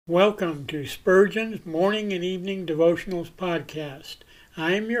Welcome to Spurgeon's Morning and Evening Devotionals Podcast.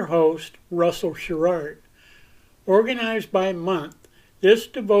 I am your host, Russell Sherrard. Organized by month, this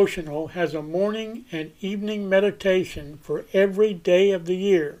devotional has a morning and evening meditation for every day of the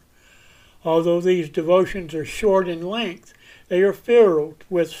year. Although these devotions are short in length, they are filled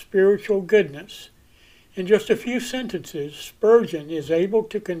with spiritual goodness. In just a few sentences, Spurgeon is able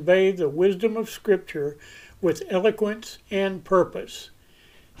to convey the wisdom of Scripture with eloquence and purpose.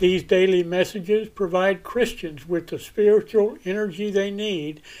 These daily messages provide Christians with the spiritual energy they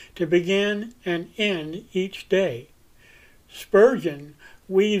need to begin and end each day. Spurgeon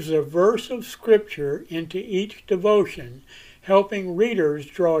weaves a verse of Scripture into each devotion, helping readers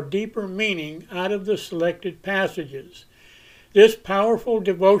draw deeper meaning out of the selected passages. This powerful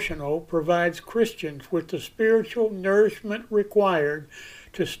devotional provides Christians with the spiritual nourishment required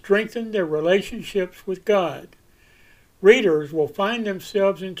to strengthen their relationships with God. Readers will find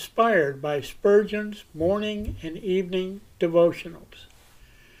themselves inspired by Spurgeon's morning and evening devotionals.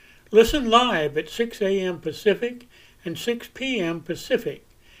 Listen live at 6 a.m. Pacific and 6 p.m. Pacific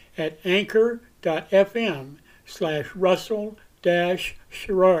at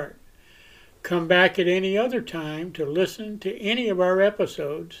anchor.fm/Russell-Sherrard. Come back at any other time to listen to any of our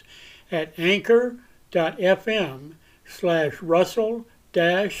episodes at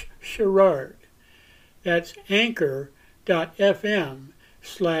anchor.fm/Russell-Sherrard. That's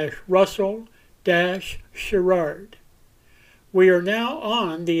anchor.fm/Russell-Sherrard. We are now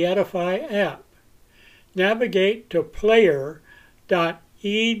on the Edify app. Navigate to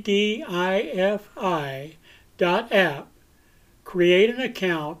player.edifi.app, create an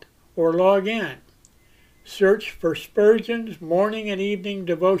account, or log in. Search for Spurgeon's Morning and Evening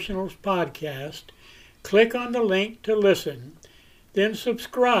Devotionals Podcast, click on the link to listen, then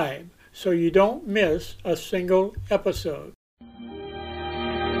subscribe so you don't miss a single episode.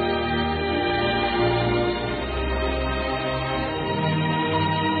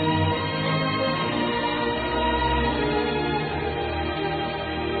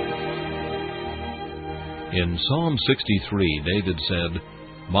 In Psalm 63, David said,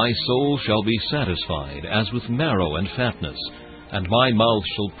 "My soul shall be satisfied as with marrow and fatness, and my mouth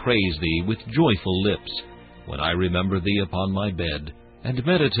shall praise thee with joyful lips, when I remember thee upon my bed, and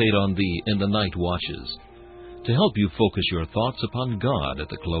meditate on thee in the night watches." To help you focus your thoughts upon God at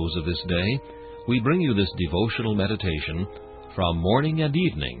the close of this day, we bring you this devotional meditation from Morning and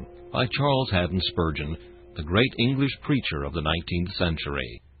Evening by Charles Haddon Spurgeon, the great English preacher of the 19th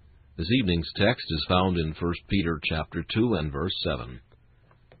century. This evening's text is found in 1 Peter chapter 2 and verse 7.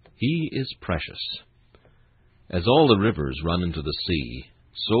 He is precious. As all the rivers run into the sea,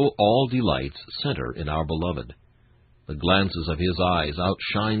 so all delights center in our beloved. The glances of his eyes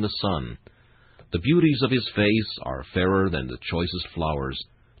outshine the sun. The beauties of his face are fairer than the choicest flowers.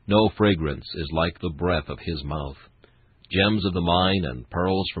 No fragrance is like the breath of his mouth. Gems of the mine and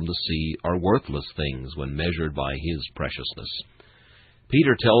pearls from the sea are worthless things when measured by his preciousness.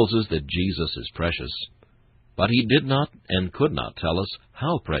 Peter tells us that Jesus is precious, but he did not and could not tell us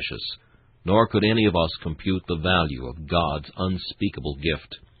how precious, nor could any of us compute the value of God's unspeakable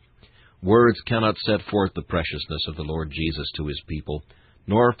gift. Words cannot set forth the preciousness of the Lord Jesus to his people,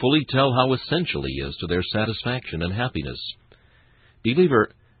 nor fully tell how essential he is to their satisfaction and happiness.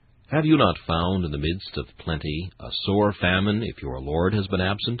 Believer, have you not found in the midst of plenty a sore famine if your Lord has been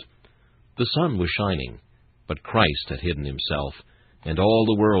absent? The sun was shining, but Christ had hidden himself, and all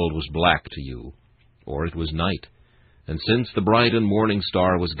the world was black to you. Or it was night, and since the bright and morning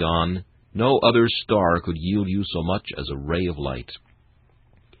star was gone, no other star could yield you so much as a ray of light.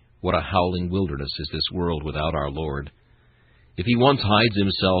 What a howling wilderness is this world without our Lord! If he once hides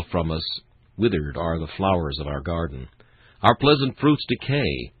himself from us, withered are the flowers of our garden. Our pleasant fruits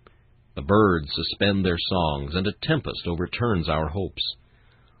decay. The birds suspend their songs, and a tempest overturns our hopes.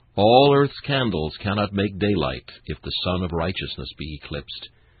 All earth's candles cannot make daylight if the sun of righteousness be eclipsed.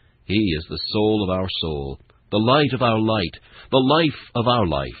 He is the soul of our soul, the light of our light, the life of our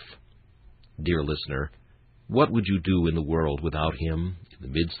life. Dear listener, what would you do in the world without him, in the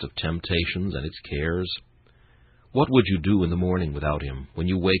midst of temptations and its cares? What would you do in the morning without him, when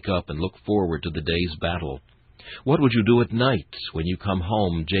you wake up and look forward to the day's battle? What would you do at night, when you come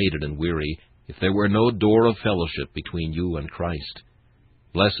home jaded and weary, if there were no door of fellowship between you and Christ?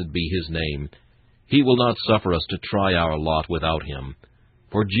 Blessed be his name. He will not suffer us to try our lot without him,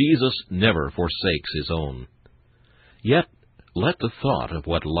 for Jesus never forsakes his own. Yet let the thought of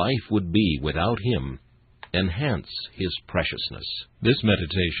what life would be without him enhance his preciousness. This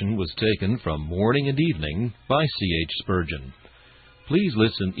meditation was taken from Morning and Evening by C.H. Spurgeon. Please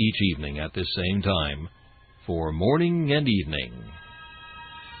listen each evening at this same time for Morning and Evening.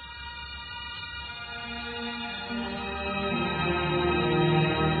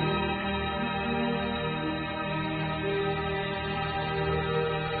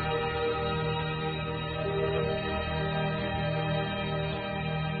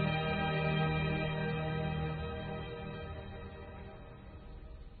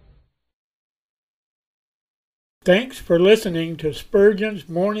 Thanks for listening to Spurgeon's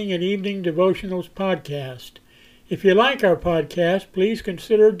Morning and Evening Devotionals podcast. If you like our podcast, please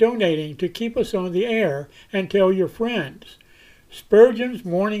consider donating to keep us on the air and tell your friends. Spurgeon's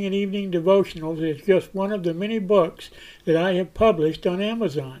Morning and Evening Devotionals is just one of the many books that I have published on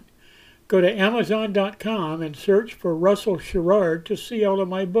Amazon. Go to Amazon.com and search for Russell Sherrard to see all of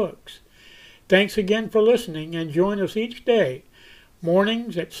my books. Thanks again for listening, and join us each day,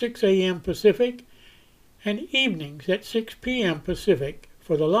 mornings at 6 a.m. Pacific and evenings at 6 p.m. Pacific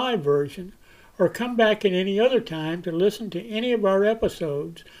for the live version, or come back at any other time to listen to any of our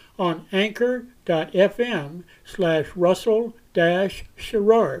episodes on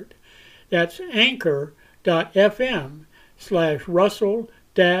anchor.fm/Russell-Sherrard. That's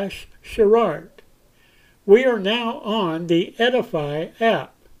anchor.fm/Russell-Sherrard. We are now on the Edify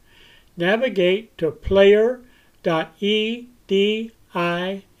app. Navigate to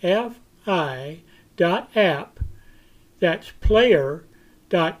player.edifi.app. That's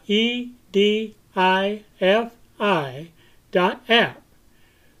player.edifi.app.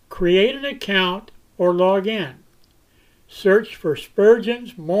 Create an account or log in. Search for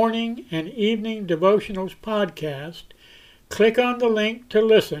Spurgeon's Morning and Evening Devotionals podcast. Click on the link to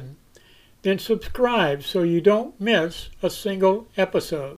listen, then subscribe so you don't miss a single episode.